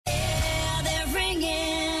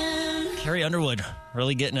Carrie Underwood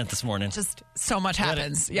really getting it this morning. Just so much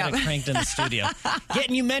happens. Got it cranked in the studio.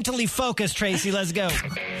 Getting you mentally focused, Tracy. Let's go.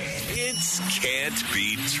 It's Can't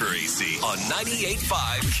Beat Tracy on 98.5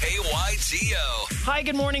 KYGO. Hi,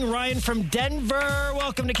 good morning. Ryan from Denver.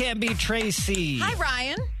 Welcome to Can't Beat Tracy. Hi,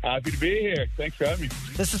 Ryan. Happy to be here. Thanks for having me.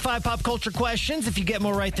 This is 5 pop culture questions. If you get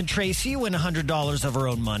more right than Tracy, you win $100 of her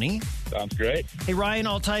own money. Sounds great. Hey, Ryan,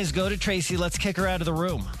 all ties go to Tracy. Let's kick her out of the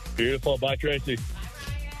room. Beautiful. Bye, Tracy.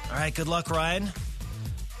 All right, good luck, Ryan.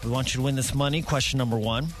 We want you to win this money. Question number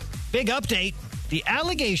 1. Big update. The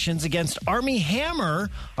allegations against Armie Hammer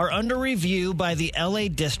are under review by the L.A.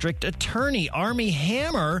 District Attorney. Armie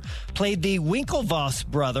Hammer played the Winklevoss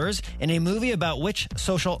brothers in a movie about which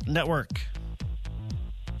social network?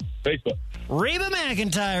 Facebook. Reba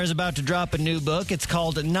McEntire is about to drop a new book. It's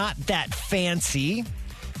called Not That Fancy.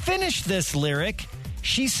 Finish this lyric.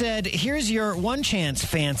 She said, here's your one chance,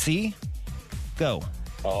 fancy. Go.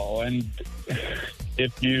 Oh, and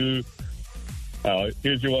if you...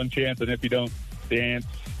 here's your one chance, and if you don't dance...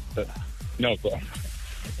 no,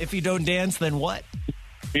 If you don't dance, then what?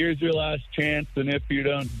 Here's your last chance, and if you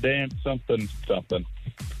don't dance, something.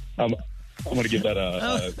 I'm going to give that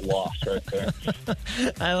a loss right there.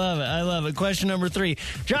 I love it. Question number 3.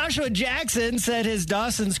 Joshua Jackson said his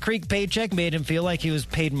Dawson's Creek paycheck made him feel like he was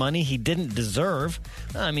paid money he didn't deserve.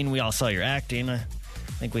 I mean, we all saw your acting. I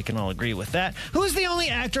think we can all agree with that. Who's the only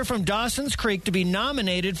actor from Dawson's Creek to be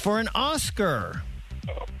nominated for an Oscar?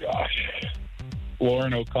 Oh, gosh.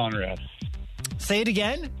 Lauren O'Conrad. Say it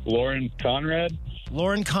again. Lauren Conrad?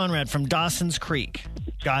 Lauren Conrad from Dawson's Creek.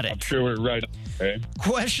 Got it. I'm sure we're right. Okay.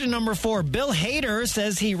 Question number 4. Bill Hader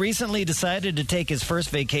says he recently decided to take his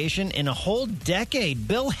first vacation in a whole decade.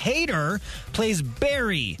 Bill Hader plays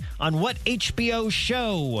Barry on what HBO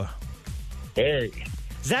show? Barry.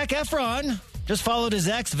 Zac Efron just followed his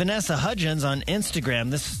ex, Vanessa Hudgens, on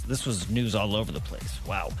Instagram. This was news all over the place.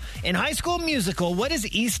 Wow. In High School Musical, what is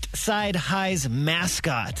East Side High's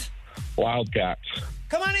mascot? Wildcats.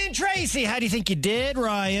 Come on in, Tracy. How do you think you did,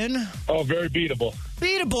 Ryan? Oh, very beatable.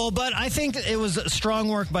 Beatable, but I think it was strong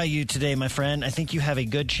work by you today, my friend. I think you have a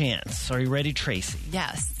good chance. Are you ready, Tracy?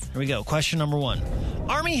 Yes. Here we go. Question number 1.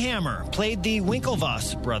 Armie Hammer played the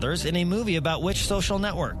Winklevoss brothers in a movie about which social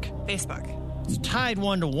network? Facebook. It's tied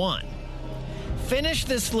 1-1. Finish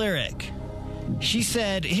this lyric. She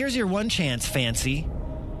said, here's your one chance, fancy.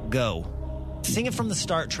 Go. Sing it from the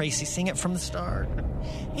start, Tracy. Sing it from the start.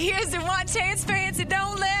 Here's the one chance, fancy,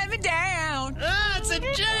 don't let me down. Ah, it's a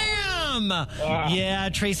jam! Yeah,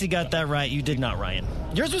 Tracy got that right. You did not, Ryan.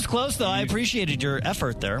 Yours was close, though. I appreciated your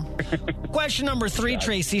effort there. Question number 3,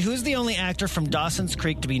 Tracy. Who's the only actor from Dawson's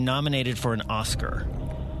Creek to be nominated for an Oscar?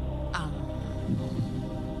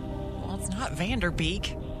 Well, it's not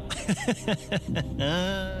Vanderbeek.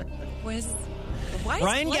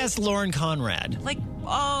 Ryan guessed Lauren Conrad.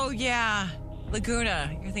 Oh, yeah.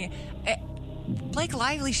 Laguna. You're thinking... Blake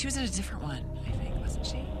Lively, she was in a different one, I think, wasn't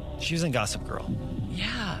she? She was in Gossip Girl.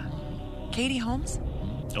 Yeah. Katie Holmes?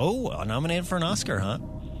 Oh, nominated for an Oscar, huh?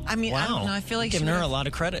 I mean, wow. I don't know. I feel like giving her a lot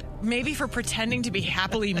of credit. Maybe for pretending to be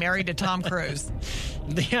happily married to Tom Cruise.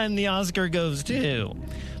 And the Oscar goes to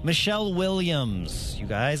Michelle Williams. You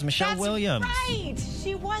guys, Michelle Williams. Right.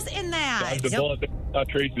 She was in that. The bullet. I thought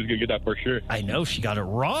Tracy was going to get that for sure. I know. She got it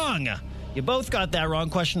wrong. You both got that wrong.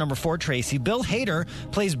 Question number 4, Tracy. Bill Hader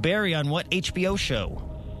plays Barry on what HBO show?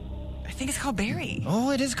 I think it's called Barry.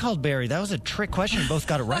 Oh, it is called Barry. That was a trick question. Both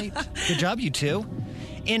got it right. Good job, you two.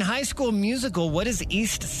 In High School Musical, what is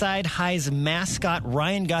East Side High's mascot?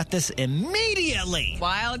 Ryan got this immediately.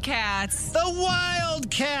 Wildcats. The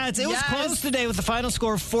Wildcats. It was close today with the final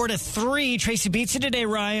score of 4-3. Tracy beats you today,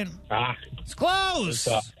 Ryan. It's close.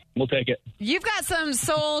 We'll take it. You've got some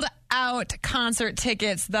sold out concert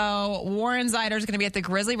tickets, though. Warren Zyder's going to be at the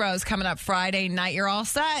Grizzly Rose coming up Friday night. You're all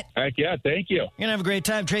set. Heck yeah, thank you. You're going to have a great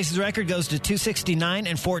time. Tracy's record goes to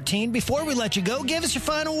 269-14. Before we let you go, give us your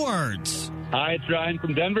final words. Hi, it's Ryan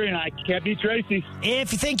from Denver, and I can't beat Tracy.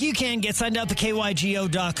 If you think you can, get signed up at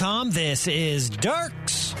KYGO.com. This is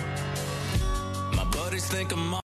Dirks. My buddies think I'm